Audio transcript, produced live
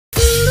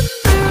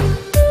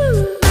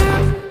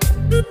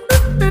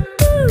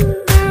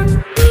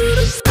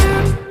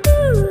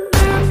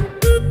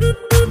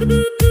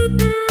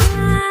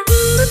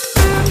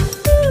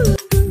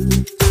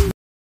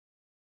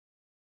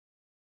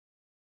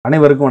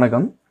அனைவருக்கும்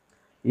வணக்கம்.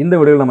 இந்த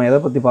வீடியோவில் நம்ம எதை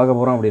பற்றி பார்க்க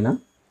போகிறோம் அப்படின்னா,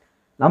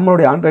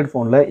 நம்மளுடைய ஆண்ட்ராய்டு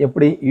ஃபோனில்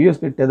எப்படி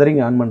யூஎஸ்பி டெதரிங்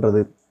ஆன்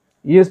பண்ணுறது.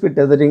 யூஎஸ்பி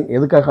டெதரிங்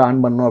எதுக்காக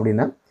ஆன் பண்ணணும்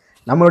அப்படின்னா,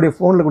 நம்மளுடைய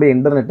ஃபோனில் கூடிய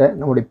இன்டர்நெட்டை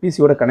நம்மளுடைய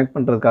பிசியோட கனெக்ட்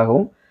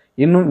பண்ணுறதுக்காகவும்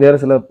இன்னும் வேறு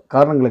சில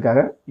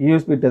காரணங்களுக்காக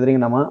யூஎஸ்பி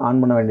டெதரிங் நம்ம ஆன்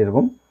பண்ண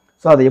வேண்டியிருக்கும்.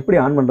 ஸோ அதை எப்படி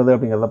ஆன் பண்ணுறது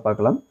அப்படிங்கிறத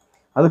பார்க்கலாம்.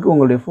 அதுக்கு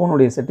உங்களுடைய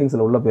ஃபோனுடைய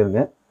செட்டிங்ஸில் உள்ளே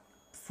போயிருங்க.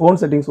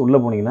 ஃபோன் செட்டிங்ஸ்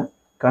உள்ளே போனீங்கன்னா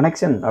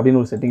கனெக்ஷன்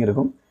அப்படின்னு ஒரு செட்டிங்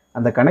இருக்கும்.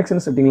 அந்த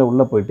கனெக்ஷன் செட்டிங்கில்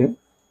உள்ளே போயிட்டு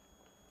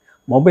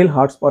மொபைல்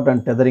ஹாட்ஸ்பாட்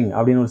அண்ட் டெதரிங்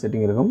அப்படின்னு ஒரு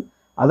செட்டிங் இருக்கும்.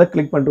 அதை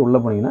கிளிக் பண்ணிட்டு உள்ளே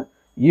போனீங்கன்னா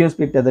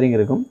யூஎஸ்பி டெதரிங்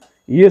இருக்கும்.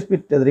 யூஎஸ்பி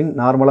டெதரிங்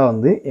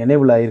நார்மலாக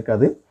எனேபிள்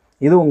ஆகிருக்காது.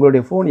 இது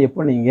உங்களுடைய ஃபோன்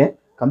எப்போ நீங்கள்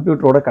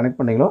கம்ப்யூட்டரோட கனெக்ட்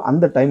பண்ணீங்களோ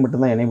அந்த டைம்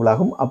மட்டும்தான் எனேபிள்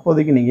ஆகும்.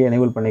 அப்போதைக்கு நீங்கள்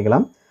எனேபிள்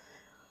பண்ணிக்கலாம்.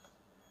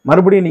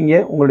 மறுபடியும்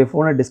நீங்கள் உங்களுடைய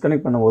ஃபோனை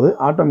டிஸ்கனெக்ட் பண்ணும்போது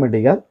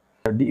ஆட்டோமேட்டிக்காக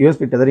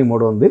யூஎஸ்பி டெதரிங்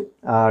மோடு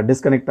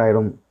டிஸ்கனெக்ட்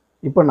ஆகிடும்.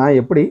 இப்போ நான்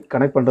எப்படி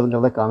கனெக்ட்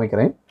பண்ணுறதுங்கிறத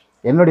காமிக்கிறேன்.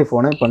 என்னுடைய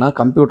ஃபோனை இப்போ நான்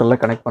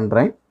கம்ப்யூட்டரில் கனெக்ட்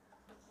பண்ணுறேன்.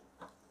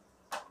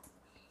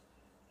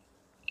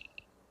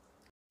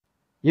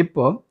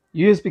 இப்போ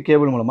யூஎஸ்பி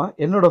கேபிள் மூலமாக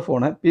என்னோடய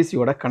ஃபோனை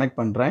பிசியோட கனெக்ட்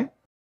பண்ணுறேன்.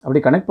 அப்படி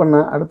கனெக்ட் பண்ண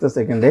அடுத்த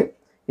செகண்டே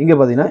இங்கே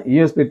பார்த்தீங்கன்னா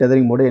யூஎஸ்பி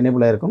டெதரிங் மோடு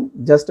எனேபிள் ஆகிருக்கும்.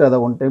 ஜஸ்ட் அதை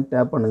ஒன் டைம்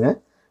டேப் பண்ணுங்கள்.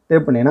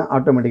 டேப் பண்ணிங்கன்னா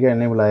ஆட்டோமேட்டிக்காக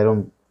எனேபிள்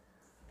ஆயிரும்.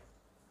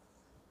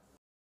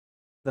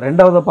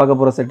 ரெண்டாவதாக பார்க்க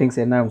போகிற செட்டிங்ஸ்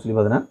என்ன அப்படின்னு சொல்லி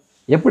பார்த்தீங்கன்னா,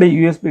 எப்படி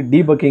யூஎஸ்பி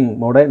டீபக்கிங்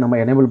மோடை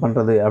நம்ம எனேபிள்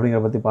பண்ணுறது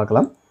அப்படிங்கிறத பற்றி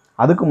பார்க்கலாம்.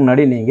 அதுக்கு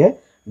முன்னாடி நீங்கள்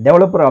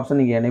டெவலப்பர்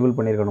ஆப்ஷன் நீங்கள் எனேபிள்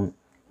பண்ணியிருக்கணும்.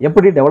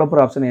 எப்படி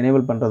டெவலப்பர் ஆப்ஷன்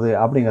எனேபிள் பண்ணுறது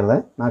அப்படிங்கிறத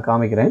நான்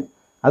காமிக்கிறேன்.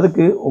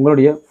 அதுக்கு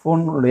உங்களுடைய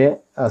ஃபோனுடைய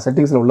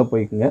செட்டிங்ஸில் உள்ளே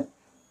போய்க்குங்க.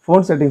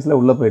 ஃபோன் செட்டிங்ஸில்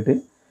உள்ளே போயிட்டு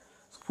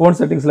ஃபோன்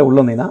செட்டிங்ஸில் உள்ளே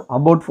வந்தீங்கன்னா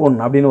அபவுட் ஃபோன்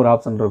அப்படின்னு ஒரு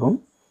ஆப்ஷன் இருக்கும்.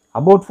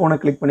 அபவுட் ஃபோனை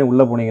கிளிக் பண்ணி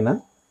உள்ளே போனீங்கன்னா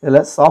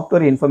இதில்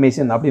சாஃப்ட்வேர்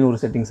இன்ஃபர்மேஷன் அப்படின்னு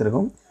ஒரு செட்டிங்ஸ்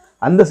இருக்கும்.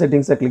 அந்த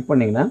செட்டிங்ஸை கிளிக்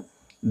பண்ணிங்கன்னா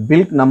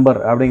பில்ட்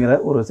நம்பர் அப்படிங்கிற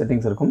ஒரு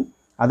செட்டிங்ஸ் இருக்கும்.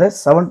 அதை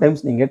 7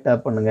 டைம்ஸ் நீங்கள்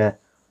டேப் பண்ணுங்கள்.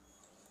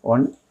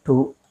 1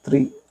 2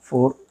 3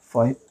 4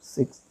 5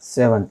 6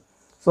 7.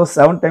 ஸோ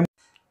 7 டைம்ஸ்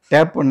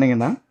டேப்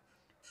பண்ணிங்கன்னா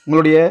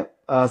உங்களுடைய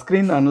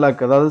ஸ்க்ரீன்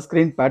அன்லாக், அதாவது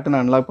ஸ்க்ரீன் பேட்டர்னை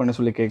அன்லாக் பண்ண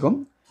சொல்லி கேட்கும்.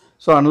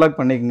 ஸோ அன்லாக்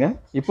பண்ணிக்கோங்க.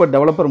 இப்போ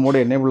டெவலப்பர் மோடு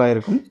எனேபிள்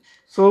ஆகிருக்கும்.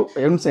 ஸோ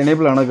ஒன்ஸ்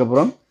எனேபிள்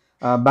ஆனதுக்கப்புறம்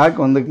பேக்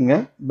வந்துக்குங்க.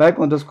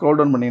 பேக் வந்து ஸ்க்ரோல்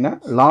டவுன் பண்ணிங்கன்னா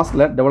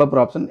லாஸ்ட்டில்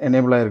டெவலப்பர் ஆப்ஷன்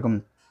எனேபிள் ஆகிருக்கும்.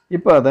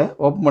 இப்போ அதை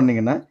ஓப்பன்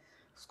பண்ணிங்கன்னா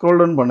ஸ்க்ரோல்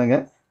டவுன்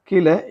பண்ணுங்கள்.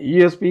 கீழே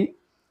யூஎஸ்பி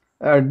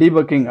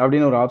டீபக்கிங்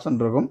அப்படின்னு ஒரு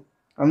ஆப்ஷன் இருக்கும்.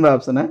 அந்த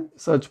ஆப்ஷனை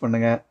சர்ச்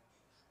பண்ணுங்கள்.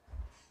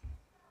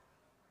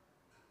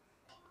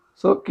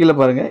 ஸோ கீழே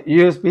பாருங்கள்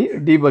யூஎஸ்பி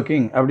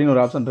டீபக்கிங் அப்படின்னு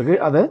ஒரு ஆப்ஷன்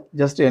இருக்குது. அதை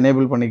ஜஸ்ட்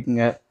எனேபிள்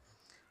பண்ணிக்கோங்க.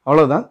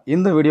 அவ்வளோதான்.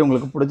 இந்த வீடியோ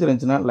உங்களுக்கு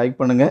பிடிச்சிருந்துச்சுன்னா லைக்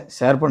பண்ணுங்கள்,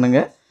 ஷேர்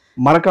பண்ணுங்கள்.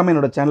 மறக்காமல்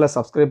என்னோடய சேனலை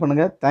சப்ஸ்கிரைப்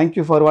பண்ணுங்கள்.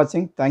 தேங்க்யூ ஃபார்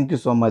வாட்சிங். Thank you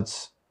so much.